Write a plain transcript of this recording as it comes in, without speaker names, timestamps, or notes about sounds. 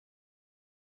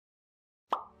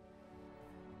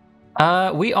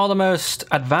We are the most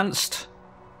advanced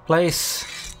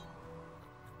place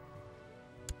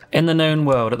in the known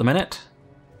world at the minute.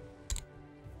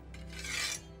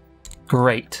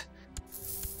 Great.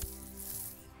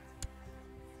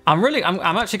 I'm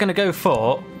actually going to go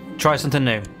for try something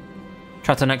new.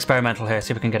 Try something experimental here,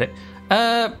 see if we can get it.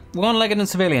 One-legged and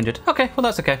severely injured. Okay, well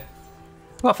that's okay.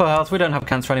 Well, for health, we don't have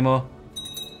cancer anymore.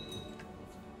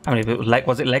 How many people,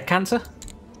 was it leg cancer?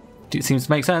 It seems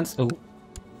to make sense. Ooh.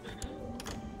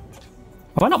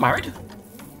 Am I not married?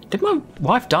 Did my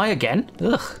wife die again?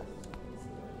 Ugh.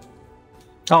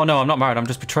 Oh no, I'm not married. I'm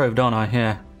just betrothed, aren't I?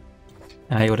 Yeah.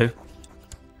 Yeah, you'll do.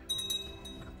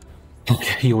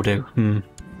 You'll do. Hmm.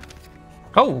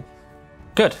 Oh,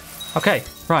 good. Okay,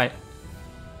 right.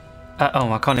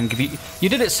 Oh, I can't even give you... You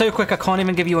did it so quick I can't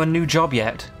even give you a new job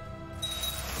yet.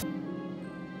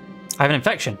 I have an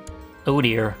infection. Oh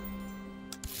dear.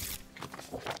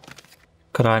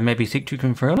 Could I maybe seek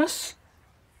treatment for illness?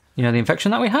 You know the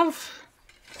infection that we have?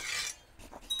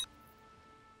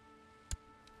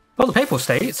 Oh, the Papal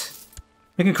States?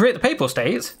 We can create the Papal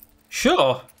States?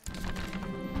 Sure.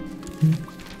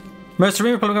 Most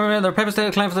Serene Republic, the Papal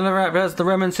State claim for the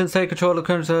Romans since they control the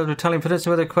country of the Italian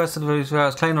peninsula, they requested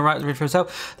the claim the right to read for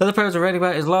himself. The other players are ready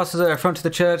about his losses at the front of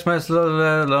the church, most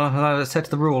set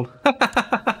to the rule.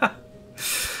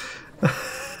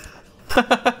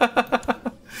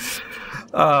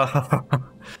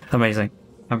 Amazing.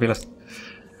 Fabulous.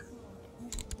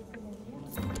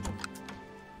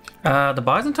 The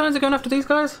Byzantines are going after these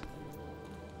guys?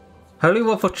 Holy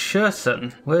War for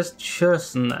Cherson. Where's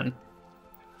Cherson then?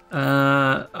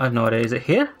 I have no idea. Is it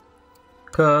here?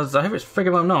 Because I hope it's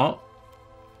friggin' well not.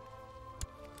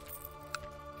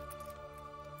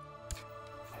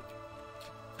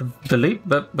 Delete,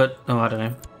 but oh, I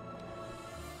don't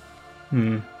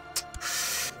know.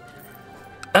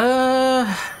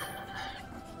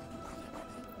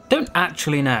 Don't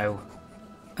actually know.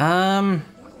 I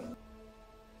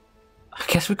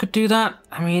guess we could do that.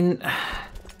 I mean,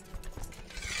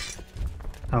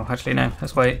 oh, actually no.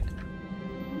 Let's wait.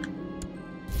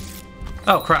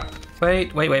 Oh crap!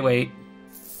 Wait. Alright,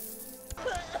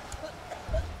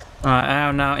 I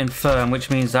am now infirm, which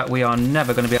means that we are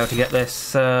never going to be able to get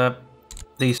this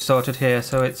these sorted here.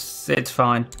 So it's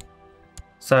fine.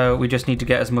 So we just need to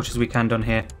get as much as we can done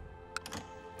here.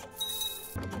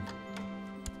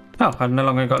 Oh, I've no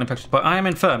longer got an infection, but I am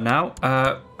infirm now.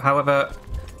 However,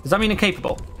 does that mean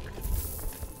incapable?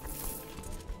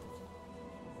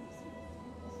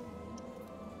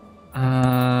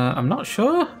 I'm not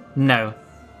sure. No.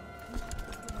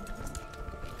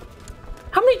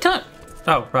 How many times?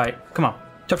 Oh, right. Come on.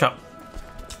 Chop chop.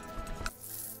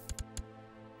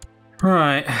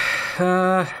 Right.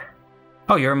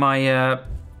 Oh, you're my,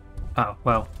 Oh,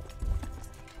 well.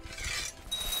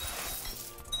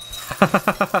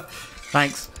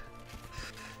 Thanks.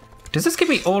 Does this give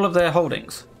me all of their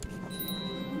holdings?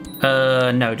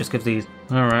 No, it just gives these.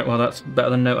 Alright, well that's better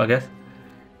than no, I guess.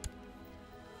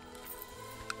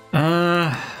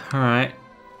 Alright.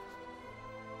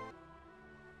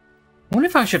 I wonder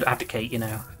if I should abdicate, you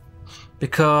know.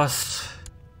 Because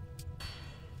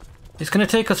it's going to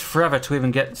take us forever to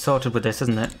even get sorted with this,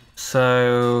 isn't it?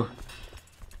 So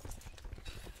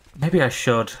maybe I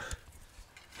should.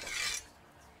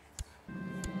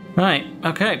 Right,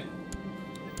 okay.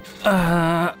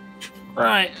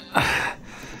 Right.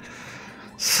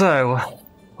 So,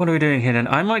 what are we doing here then?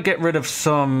 I might get rid of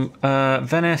some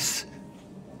Venice.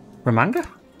 Romanga?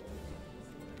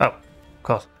 Oh, of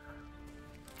course.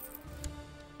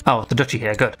 Oh, the duchy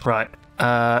here, good. Right.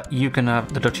 You can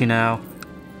have the duchy now.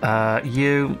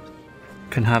 You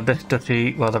can have this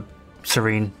duchy, well, the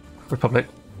Serene Republic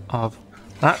of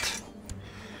that.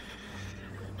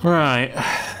 Right.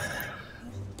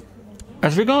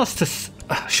 As regards to...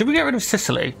 should we get rid of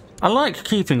Sicily? I like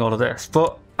keeping all of this,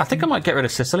 but I think I might get rid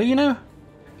of Sicily, you know?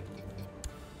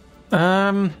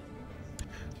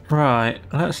 Right,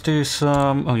 let's do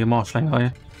some... Oh, you're marshalling, are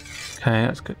you? Okay,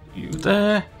 let's get you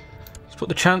there. Let's put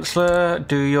the Chancellor,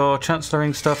 do your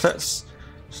Chancelloring stuff. Let's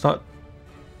start...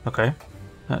 Okay,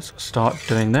 let's start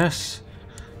doing this.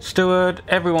 Steward,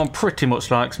 everyone pretty much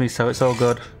likes me, so it's all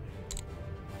good.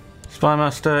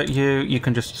 Spymaster, you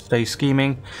can just stay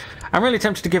scheming. I'm really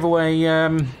tempted to give away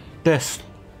this.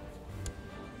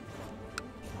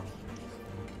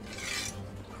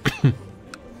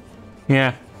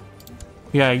 Yeah.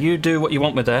 Yeah, you do what you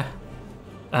want with there.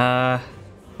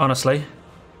 Honestly.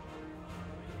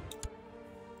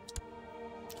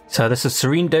 So this is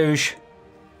Serene Doge.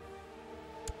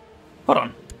 Hold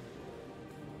on.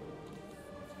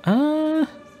 Can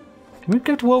we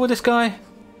go to war with this guy?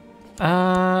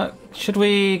 Should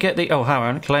we get the... Oh, hang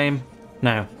on. Claim.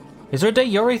 No. Is there a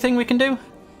Dayori thing we can do?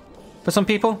 For some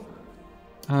people?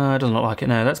 It doesn't look like it,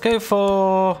 no. Let's go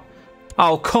for...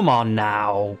 Oh, come on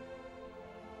now.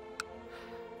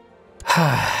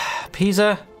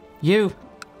 Pisa, you.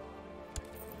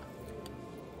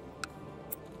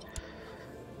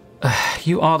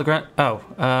 You are the grand... Oh,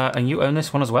 and you own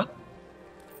this one as well?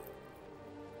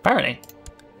 Barony.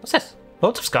 What's this?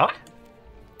 Lords of Sky?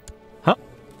 Huh?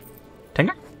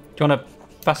 Tenga? Do you want a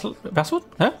vassal?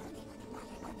 Huh?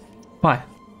 Why?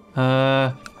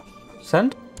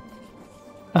 Send?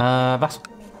 Vassal?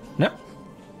 No.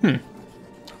 We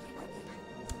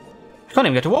can't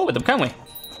even go to war with them, can we?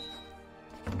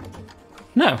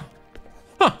 No.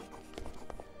 Huh.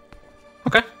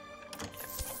 Okay.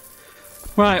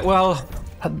 Right, well,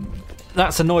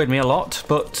 that's annoyed me a lot,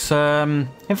 but,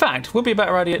 in fact, would be a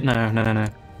better idea... No.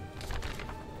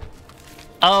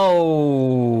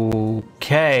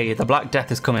 Okay, the Black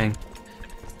Death is coming.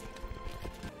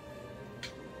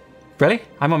 Really?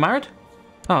 I'm unmarried?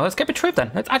 Oh, let's get betrothed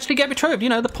then. Let's actually get betrothed. You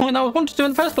know, the point that I wanted to do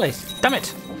in the first place. Damn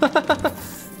it.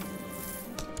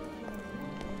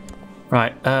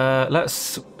 Right,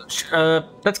 let's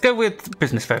go with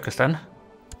business focus then.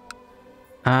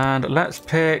 And let's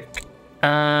pick,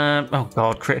 oh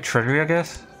god, create a treasury, I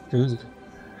guess.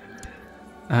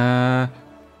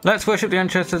 Let's worship the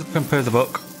ancestors and compose a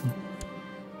book.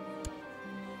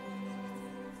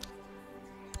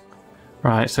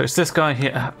 Right, so it's this guy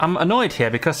here. I'm annoyed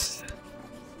here because...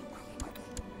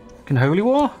 Can Holy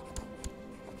War?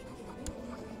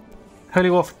 Holy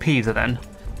War for Pisa then.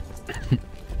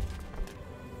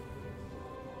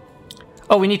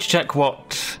 Oh, we need to check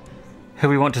who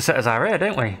we want to set as our heir,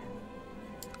 don't we?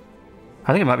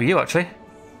 I think it might be you, actually.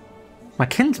 My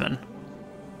kinsman.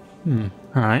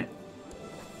 Alright.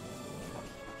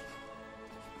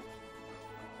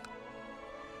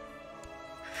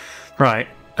 Right,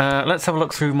 let's have a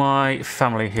look through my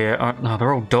family here. No,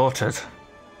 they're all daughters.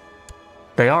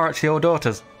 They are actually all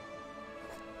daughters.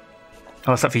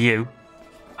 Oh, except for you.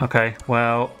 Okay,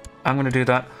 well, I'm going to do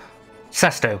that.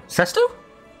 Sesto. Sesto?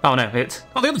 Oh, no, it's...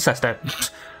 Oh, the other Sesto.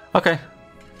 Okay.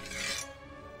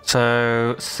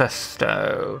 So,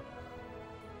 Sesto.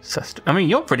 I mean,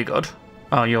 you're pretty good.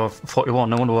 Oh, you're 41,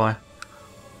 no wonder why.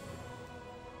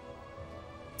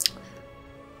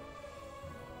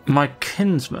 My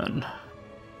kinsman.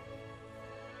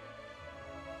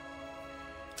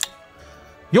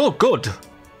 You're good.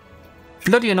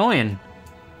 Bloody annoying.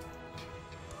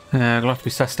 Yeah, it'll have to be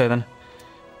Sesto then.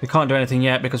 We can't do anything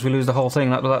yet because we lose the whole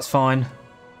thing, that's fine.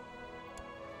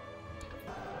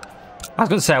 I was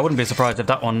going to say, I wouldn't be surprised if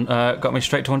that one got me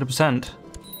straight to 100%.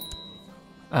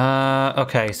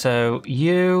 Okay, so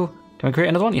you... Can we create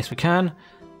another one? Yes, we can.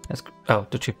 Oh,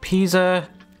 Duchy of Pisa.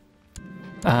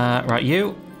 Right,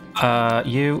 you, and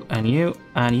you,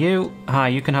 and you. Hi,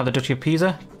 you can have the Duchy of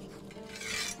Pisa.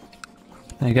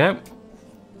 There you go.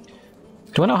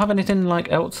 Do I not have anything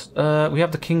like else? We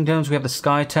have the kingdoms, we have the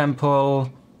Sky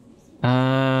Temple,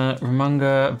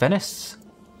 Romanga, Venice.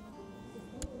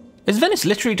 Is Venice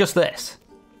literally just this?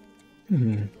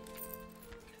 I'm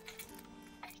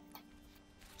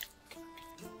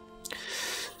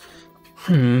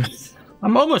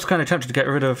almost kind of tempted to get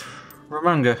rid of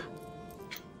Romanga.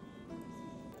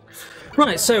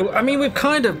 Right, so, I mean, we've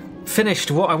kind of finished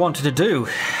what I wanted to do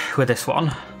with this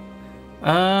one.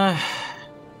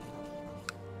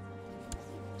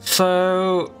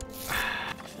 So...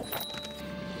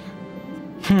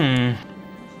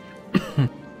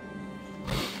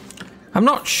 I'm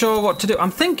not sure what to do.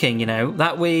 I'm thinking, you know,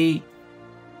 that we...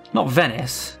 Not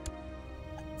Venice.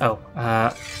 Oh,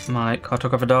 my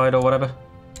cartographer died or whatever.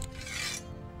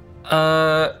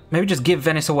 Maybe just give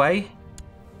Venice away?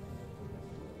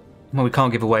 Well, we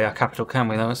can't give away our capital, can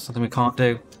we? That's something we can't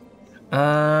do.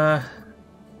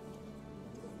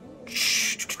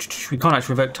 We can't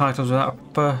actually revoke titles without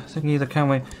a thing either, can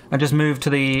we? And just move to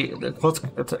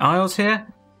the Isles here?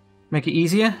 Make it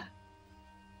easier?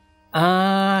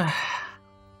 No,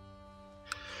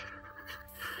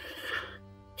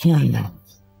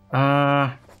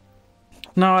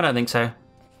 I don't think so.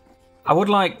 I would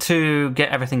like to get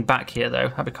everything back here, though.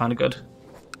 That'd be kind of good.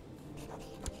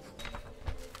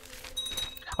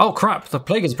 Oh, crap. The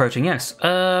plague is approaching, yes.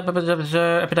 Epidemics.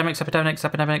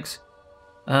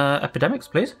 Epidemics,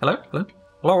 please. Hello?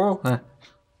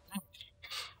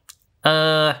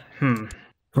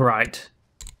 Right.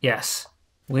 Yes.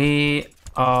 We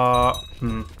are...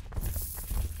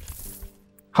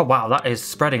 Oh, wow. That is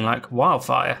spreading like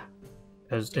wildfire.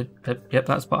 Yep,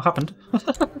 that's what happened.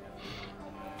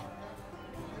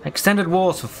 Extended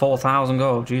wars for 4,000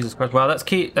 gold. Jesus Christ. Well, let's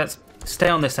stay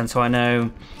on this then so I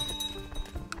know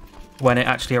when it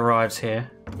actually arrives here.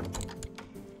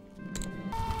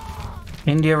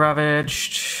 India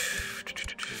ravaged.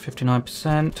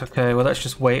 59%. Okay, well, let's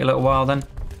just wait a little while then.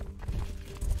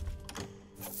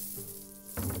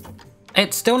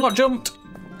 It's still not jumped.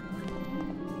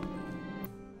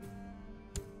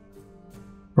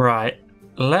 Right.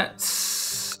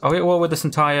 Let's... Are we at war with this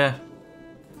entire...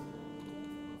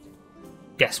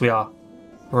 Yes, we are.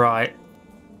 Right.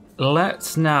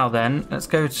 Let's now then... Let's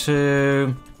go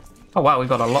to... Oh, wow, we've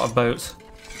got a lot of boats.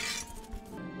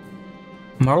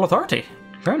 Moral authority.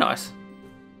 Very nice.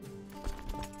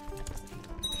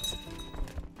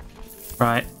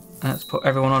 Right. Let's put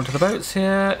everyone onto the boats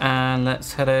here. And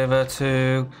let's head over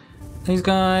to these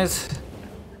guys.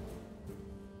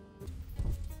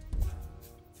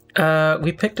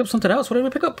 We picked up something else. What did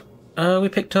we pick up? We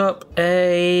picked up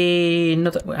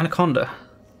another anaconda.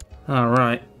 All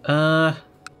right. I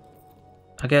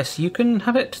guess you can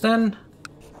have it then.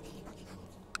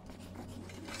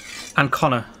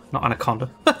 Ancona, not anaconda.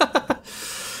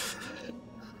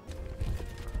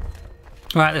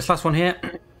 Right, this last one here.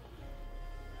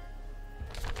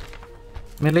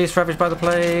 Middle East ravaged by the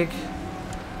plague.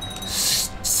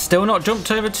 Still not jumped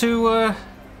over to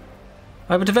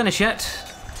Venice yet.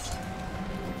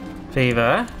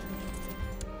 Fever.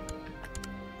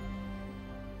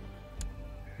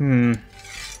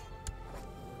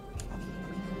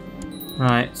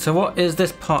 Right, so what is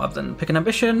this part of then? Pick an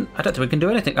ambition? I don't think we can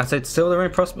do anything. I said still there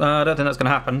any I don't think that's going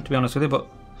to happen, to be honest with you, but...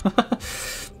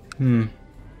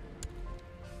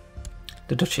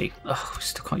 The duchy. Oh, we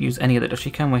still can't use any of the duchy,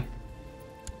 can we?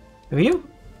 Who are you?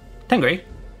 Tengri?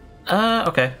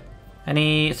 Okay.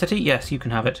 Any city? Yes, you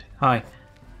can have it. Hi.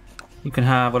 You can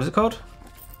have, what is it called?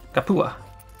 Capua.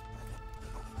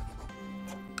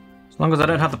 As long as I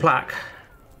don't have the plaque.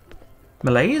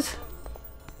 Malays?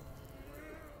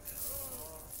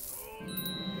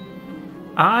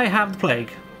 I have the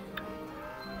plague.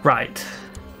 Right.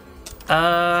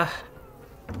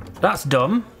 That's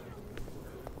dumb.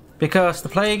 Because the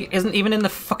plague isn't even in the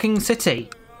fucking city.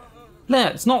 No,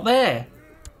 it's not there.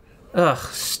 Ugh,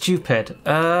 stupid.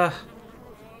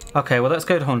 Okay, well, let's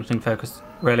go to hunting focus.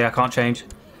 Really, I can't change.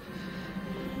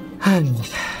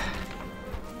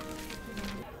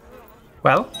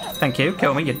 Well, thank you.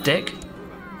 Kill me, you dick.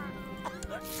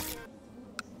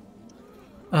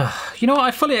 You know what?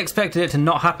 I fully expected it to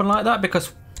not happen like that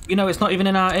because, you know, it's not even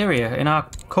in our area, in our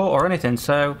court or anything,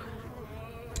 so...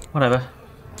 Whatever.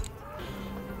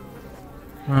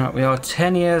 Right, we are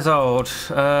 10 years old.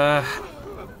 Does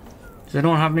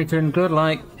anyone have anything good,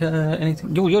 like,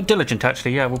 anything? You're diligent,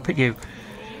 actually. Yeah, we'll pick you.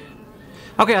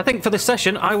 Okay, I think for this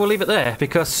session, I will leave it there,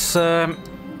 because, hold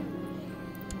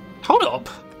up.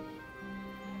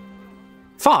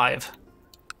 5.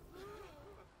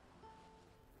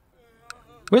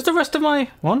 Where's the rest of my...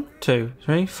 1, 2,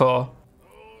 3, 4.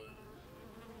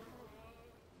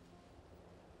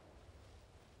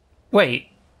 Wait.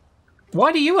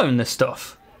 Why do you own this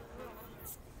stuff?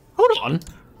 Hold on.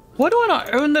 Why do I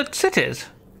not own the cities?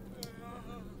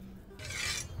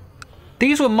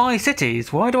 These were my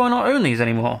cities. Why do I not own these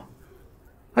anymore?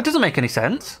 That doesn't make any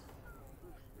sense.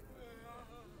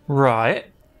 Right.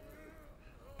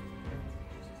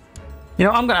 You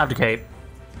know, I'm going to abdicate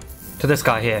to this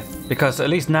guy here. Because at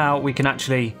least now we can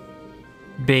actually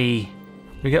be...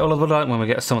 We get all of the bloodlines when we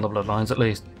get some of the bloodlines at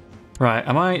least. Right,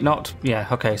 am I not... Yeah,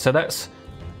 okay, so that's...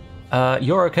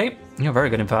 you're okay. You're very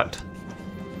good, in fact.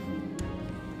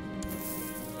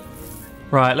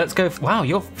 Right, let's go... Wow,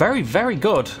 you're very, very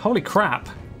good. Holy crap.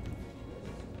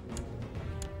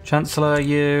 Chancellor,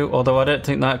 you... Although I don't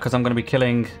think that, because I'm going to be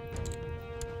killing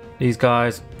these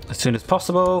guys as soon as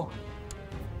possible.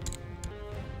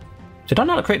 Did I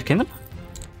not create a kingdom?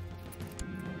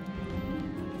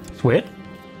 It's weird.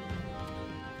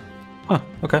 Huh,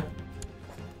 okay.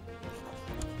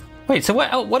 Wait, so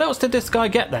what else did this guy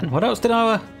get then? What else did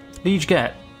our liege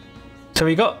get? So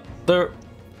he got the...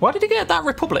 Why did he get that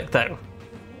republic though?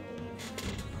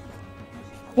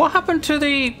 What happened to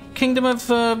the kingdom of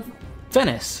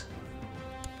Venice?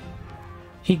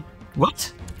 He...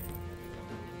 What?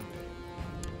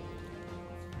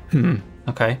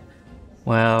 Okay.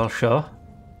 Well, sure.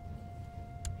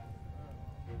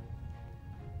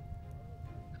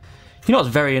 You know what's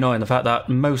very annoying? The fact that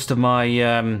most of my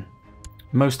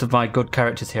good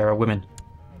characters here are women.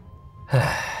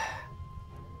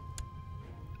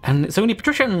 And it's only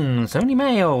patricians, only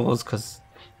males, because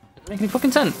it doesn't make any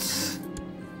fucking sense.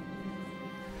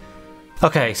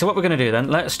 Okay, so what we're going to do then,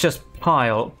 let's just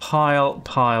pile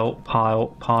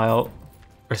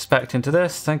respect into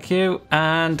this, thank you.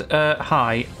 And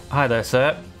hi there,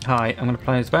 sir. Hi, I'm going to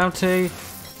play this bounty.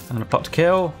 I'm going to plot to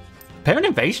kill. Prepare an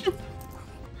invasion?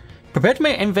 Prepare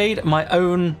to invade my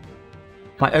own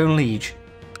liege.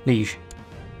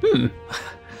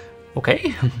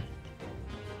 Okay. I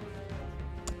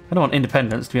don't want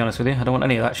independence, to be honest with you. I don't want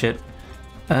any of that shit.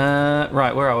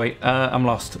 Right, where are we? I'm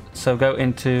lost. So go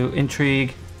into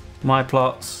intrigue, my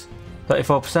plots,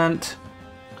 34%.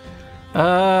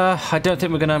 I don't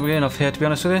think we're going to have enough here, to be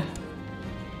honest with you.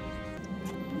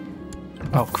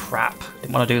 Oh, crap.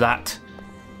 Didn't want to do that.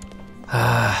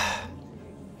 I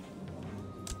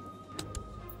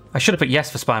should have put yes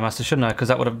for Spymaster, shouldn't I? Because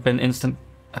that would have been instant...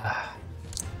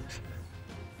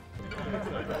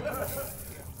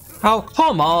 Oh,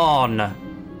 come on!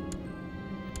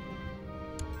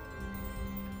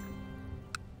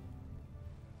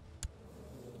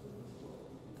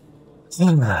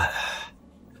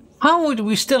 How would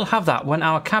we still have that when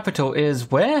our capital is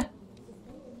where?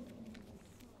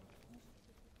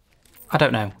 I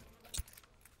don't know.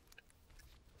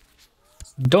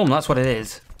 Dumb, that's what it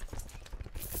is.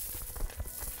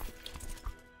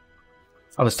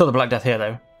 Oh, there's still the Black Death here,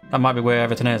 though. That might be where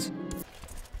everything is.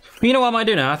 But you know what I might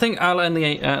do now? I think I'll end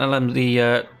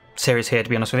the series here, to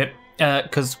be honest with you.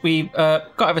 Because we've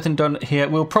got everything done here.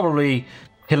 We'll probably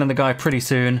kill the guy pretty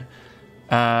soon.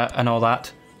 And all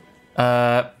that.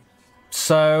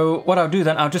 So what I'll do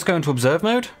then, I'll just go into observe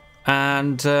mode.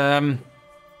 And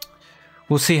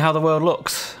we'll see how the world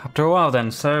looks after a while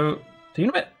then. So, see you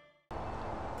in a bit.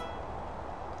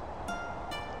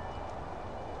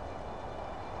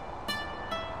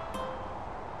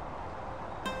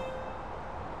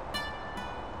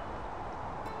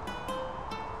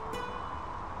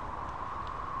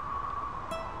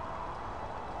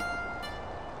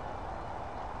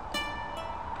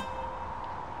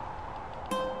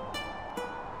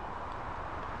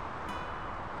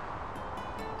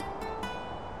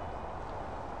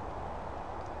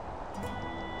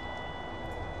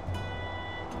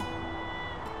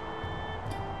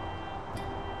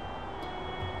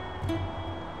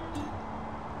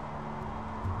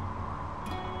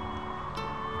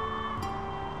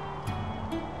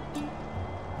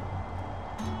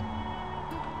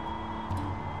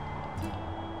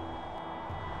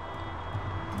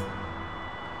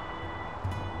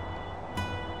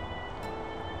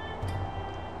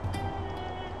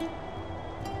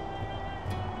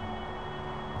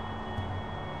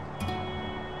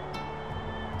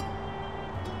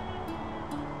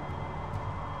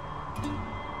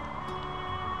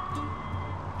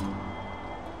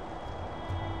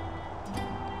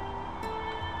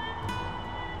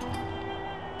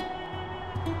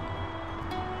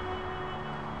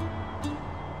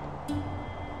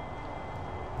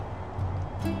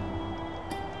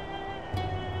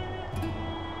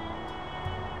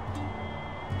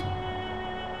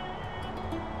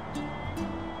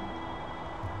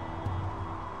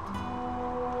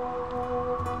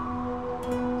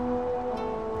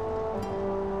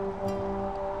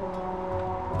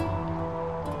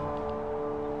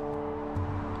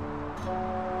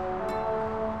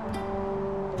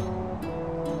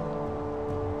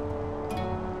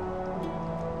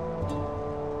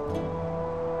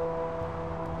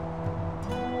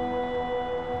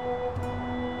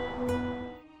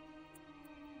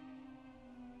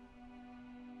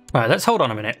 Right, let's hold on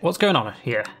a minute. What's going on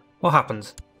here? What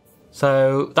happens?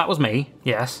 So, that was me,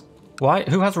 yes. Why?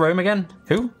 Who has Rome again?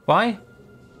 Who? Why?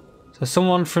 So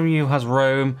someone from you has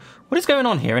Rome. What is going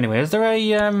on here anyway? Is there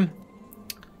a,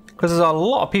 because there's a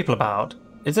lot of people about.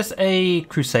 Is this a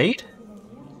crusade?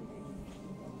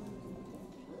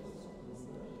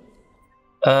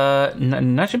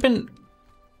 Actually been...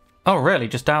 Oh, really?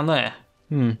 Just down there?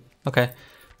 Okay.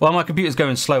 Well, my computer's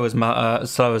going slow as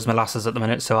molasses at the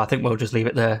minute, so I think we'll just leave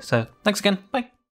it there. So, thanks again. Bye.